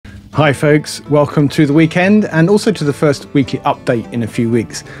Hi folks, welcome to the weekend and also to the first weekly update in a few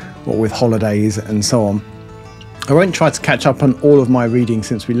weeks, what with holidays and so on. I won't try to catch up on all of my reading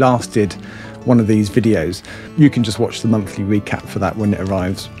since we last did one of these videos. You can just watch the monthly recap for that when it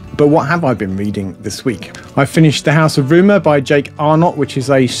arrives. But what have I been reading this week? I finished The House of Rumour by Jake Arnott, which is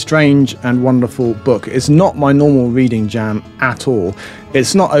a strange and wonderful book. It's not my normal reading jam at all.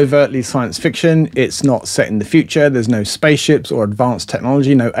 It's not overtly science fiction, it's not set in the future, there's no spaceships or advanced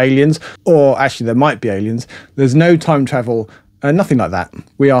technology, no aliens, or actually there might be aliens. There's no time travel, nothing like that.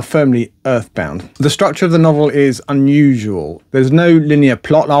 We are firmly earthbound. The structure of the novel is unusual. There's no linear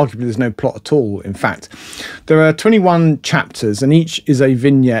plot, arguably there's no plot at all, in fact. There are 21 chapters and each is a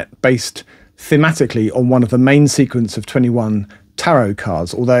vignette based thematically on one of the main sequence of 21 tarot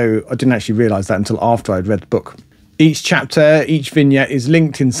cards, although I didn't actually realise that until after I'd read the book. Each chapter, each vignette is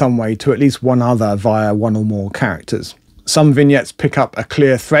linked in some way to at least one other via one or more characters. Some vignettes pick up a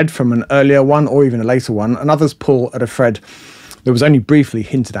clear thread from an earlier one or even a later one, and others pull at a thread that was only briefly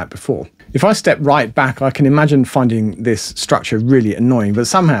hinted at before. If I step right back, I can imagine finding this structure really annoying, but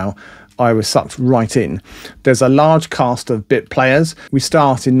somehow I was sucked right in. There's a large cast of bit players. We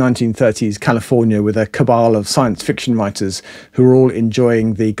start in 1930s California with a cabal of science fiction writers who are all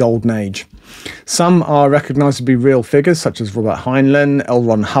enjoying the golden age. Some are recognised to be real figures such as Robert Heinlein, L.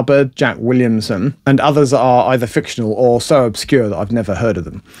 Ron Hubbard, Jack Williamson, and others are either fictional or so obscure that I've never heard of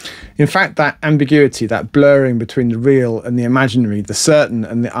them. In fact, that ambiguity, that blurring between the real and the imaginary, the certain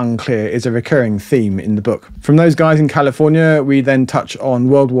and the unclear, is a recurring theme in the book. From those guys in California, we then touch on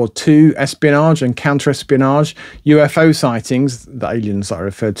World War II espionage and counter-espionage, UFO sightings, the aliens that I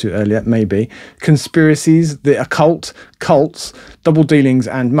referred to earlier, maybe, conspiracies, the occult, cults, double dealings,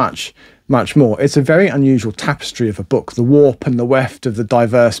 and much more. It's a very unusual tapestry of a book. The warp and the weft of the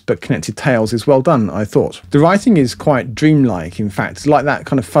diverse but connected tales is well done, I thought. The writing is quite dreamlike, in fact. It's like that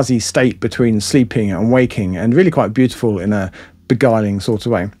kind of fuzzy state between sleeping and waking, and really quite beautiful in a beguiling sort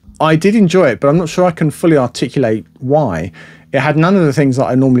of way. I did enjoy it, but I'm not sure I can fully articulate why. It had none of the things that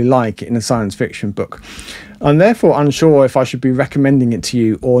I normally like in a science fiction book. I'm therefore unsure if I should be recommending it to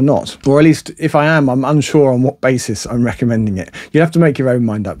you or not. Or at least if I am, I'm unsure on what basis I'm recommending it. You'll have to make your own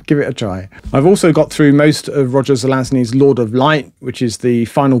mind up. Give it a try. I've also got through most of Roger Zelazny's Lord of Light, which is the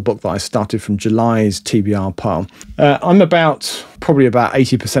final book that I started from July's TBR pile. I'm probably about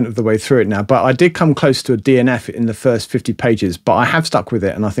 80% of the way through it now, but I did come close to a DNF in the first 50 pages, but I have stuck with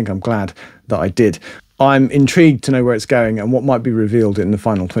it and I think I'm glad that I did. I'm intrigued to know where it's going and what might be revealed in the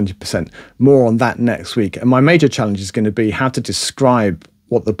final 20%. More on that next week. And my major challenge is going to be how to describe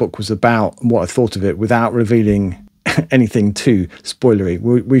what the book was about and what I thought of it without revealing anything too spoilery.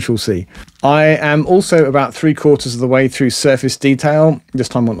 We shall see. I am also about 3/4 of the way through Surface Detail, this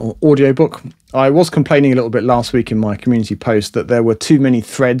time on audiobook. I was complaining a little bit last week in my community post that there were too many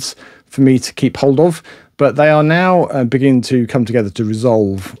threads for me to keep hold of, but they are now beginning to come together to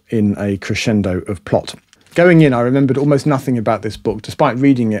resolve in a crescendo of plot. Going in, I remembered almost nothing about this book, despite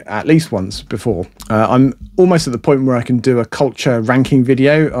reading it at least once before. I'm almost at the point where I can do a culture ranking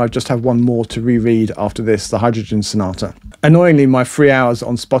video. I just have one more to reread after this, The Hydrogen Sonata. Annoyingly, my free hours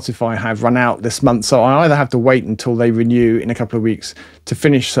on Spotify have run out this month, so I either have to wait until they renew in a couple of weeks to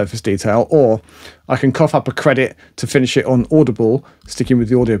finish Surface Detail, or I can cough up a credit to finish it on Audible, sticking with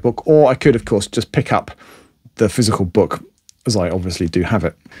the audiobook, or I could, of course, just pick up the physical book, as I obviously do have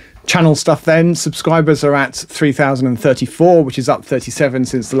it. Channel stuff then. Subscribers are at 3,034, which is up 37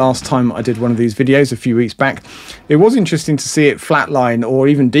 since the last time I did one of these videos a few weeks back. It was interesting to see it flatline or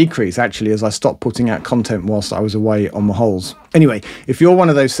even decrease, actually, as I stopped putting out content whilst I was away on my holes. Anyway, if you're one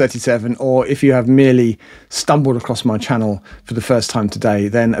of those 37, or if you have merely stumbled across my channel for the first time today,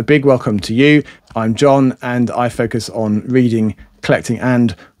 then a big welcome to you. I'm John, and I focus on reading, collecting,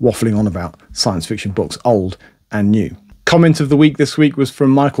 and waffling on about science fiction books, old and new. Comment of the week this week was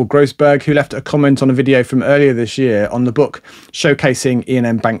from Michael Grossberg, who left a comment on a video from earlier this year on the book showcasing Ian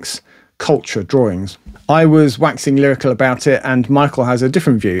M. Banks' culture drawings. I was waxing lyrical about it, and Michael has a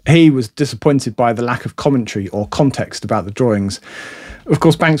different view. He was disappointed by the lack of commentary or context about the drawings. Of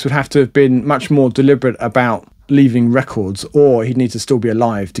course, Banks would have to have been much more deliberate about leaving records, or he'd need to still be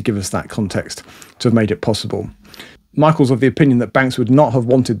alive to give us that context to have made it possible. Michael's of the opinion that Banks would not have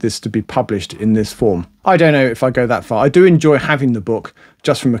wanted this to be published in this form. I don't know if I go that far. I do enjoy having the book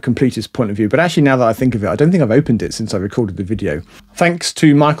just from a completist point of view, but actually now that I think of it, I don't think I've opened it since I recorded the video. Thanks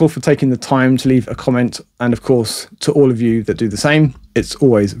to Michael for taking the time to leave a comment, and of course to all of you that do the same. It's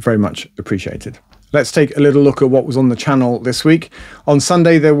always very much appreciated. Let's take a little look at what was on the channel this week. On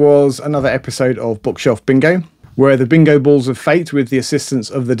Sunday there was another episode of Bookshelf Bingo, where the bingo balls of fate, with the assistance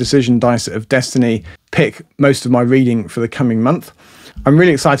of the decision dice of destiny, pick most of my reading for the coming month. I'm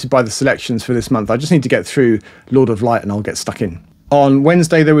really excited by the selections for this month. I just need to get through Lord of Light and I'll get stuck in. On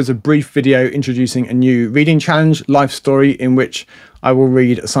Wednesday, there was a brief video introducing a new reading challenge, Life Story, in which I will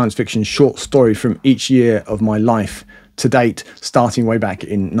read a science fiction short story from each year of my life to date, starting way back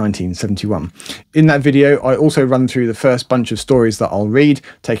in 1971. In that video, I also run through the first bunch of stories that I'll read,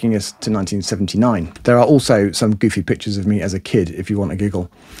 taking us to 1979. There are also some goofy pictures of me as a kid, if you want a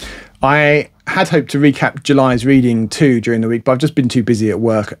giggle. I had hoped to recap July's reading too during the week, but I've just been too busy at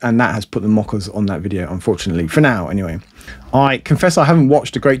work, and that has put the mockers on that video, unfortunately, for now anyway. I confess I haven't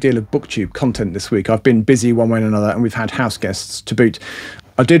watched a great deal of BookTube content this week. I've been busy one way or another, and we've had house guests to boot.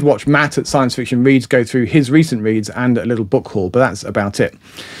 I did watch Matt at Science Fiction Reads go through his recent reads and a little book haul, but that's about it.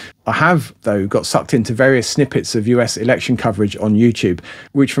 I have, though, got sucked into various snippets of US election coverage on YouTube,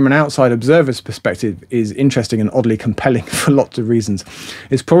 which from an outside observer's perspective is interesting and oddly compelling for lots of reasons.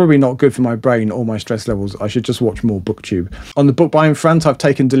 It's probably not good for my brain or my stress levels. I should just watch more BookTube. On the book buying front, I've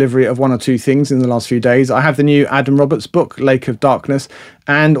taken delivery of one or two things in the last few days. I have the new Adam Roberts book, Lake of Darkness,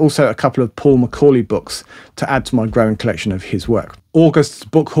 and also a couple of Paul Macaulay books to add to my growing collection of his work. August's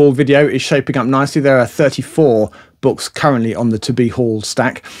book haul video is shaping up nicely. There are 34 books currently on the to-be haul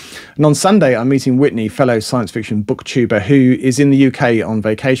stack. And on Sunday, I'm meeting Whitney, fellow science fiction booktuber, who is in the UK on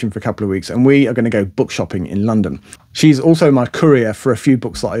vacation for a couple of weeks, and we are going to go book shopping in London. She's also my courier for a few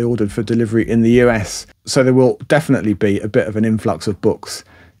books that I ordered for delivery in the US, so there will definitely be a bit of an influx of books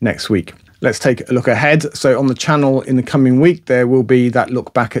next week. Let's take a look ahead. So on the channel in the coming week, there will be that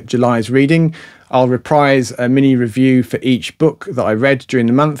look back at July's reading. I'll reprise a mini review for each book that I read during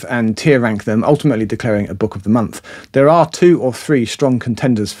the month and tier rank them, ultimately declaring a book of the month. There are 2 or 3 strong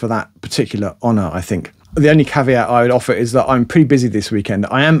contenders for that particular honour, I think. The only caveat I would offer is that I'm pretty busy this weekend.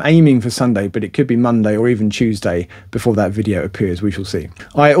 I am aiming for Sunday, but it could be Monday or even Tuesday before that video appears. We shall see.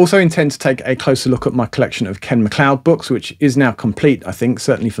 I also intend to take a closer look at my collection of Ken MacLeod books, which is now complete, I think,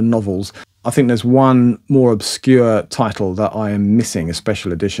 certainly for novels. I think there's one more obscure title that I am missing, a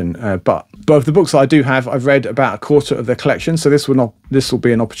special edition. But of the books that I do have, I've read about a quarter of their collection. So this will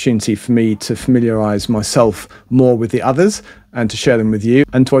be an opportunity for me to familiarise myself more with the others and to share them with you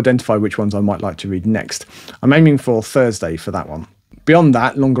and to identify which ones I might like to read next. I'm aiming for Thursday for that one. Beyond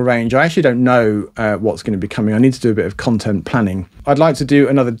that, longer range, I actually don't know what's going to be coming. I need to do a bit of content planning. I'd like to do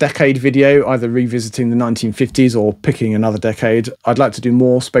another decade video, either revisiting the 1950s or picking another decade. I'd like to do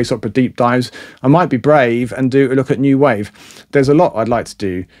more space opera deep dives. I might be brave and do a look at New Wave. There's a lot I'd like to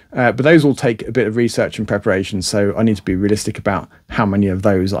do, but those will take a bit of research and preparation, so I need to be realistic about how many of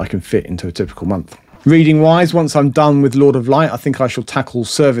those I can fit into a typical month. Reading wise, once I'm done with Lord of Light, I think I shall tackle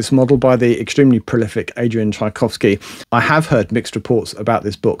Service Model by the extremely prolific Adrian Tchaikovsky. I have heard mixed reports about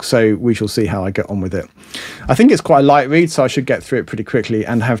this book, so we shall see how I get on with it. I think it's quite a light read, so I should get through it pretty quickly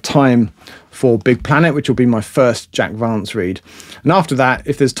and have time for Big Planet, which will be my first Jack Vance read. And after that,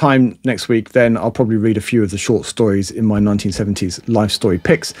 if there's time next week, then I'll probably read a few of the short stories in my 1970s life story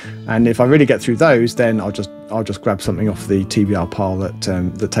picks. And if I really get through those, then I'll just grab something off the TBR pile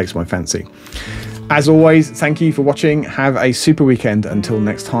that takes my fancy. As always, thank you for watching. Have a super weekend until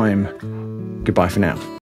next time. Goodbye for now.